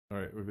All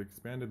right, we've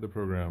expanded the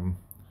program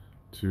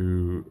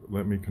to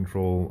let me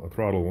control a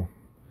throttle,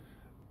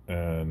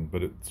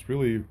 but it's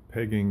really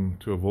pegging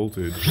to a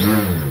voltage.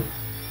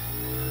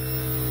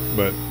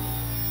 But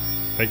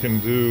I can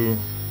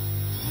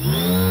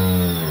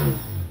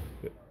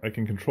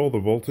control the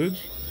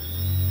voltage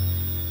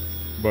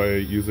by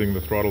using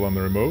the throttle on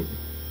the remote,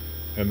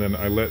 and then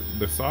I let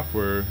the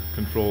software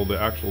control the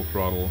actual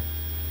throttle.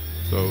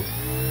 So,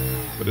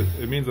 but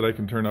it means that I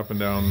can turn up and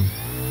down.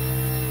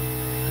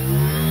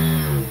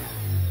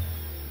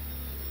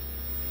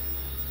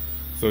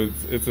 So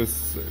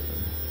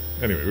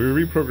anyway,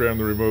 we reprogrammed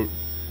the remote,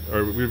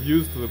 or we've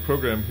used the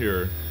program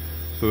here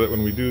so that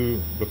when we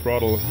do the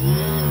throttle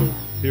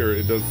here,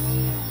 it does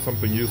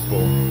something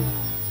useful.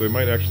 So it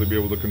might actually be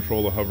able to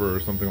control a hover or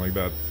something like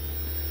that.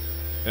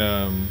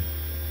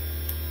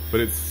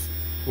 But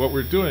what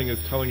we're doing is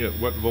telling it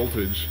what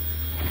voltage.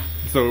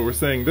 So we're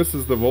saying this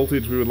is the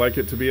voltage we would like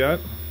it to be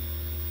at,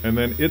 and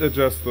then it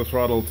adjusts the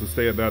throttle to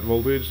stay at that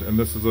voltage, and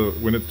this is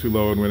when it's too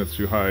low and when it's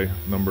too high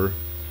number.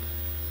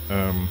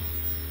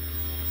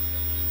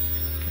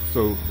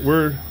 So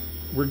we're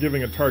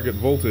giving a target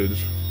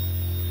voltage,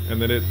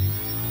 and then it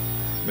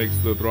makes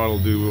the throttle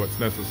do what's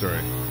necessary.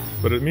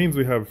 But it means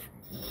we have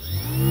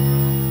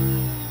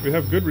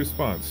good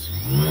response.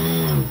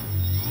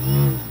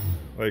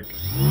 Like,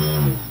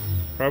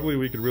 probably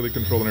we could really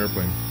control an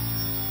airplane.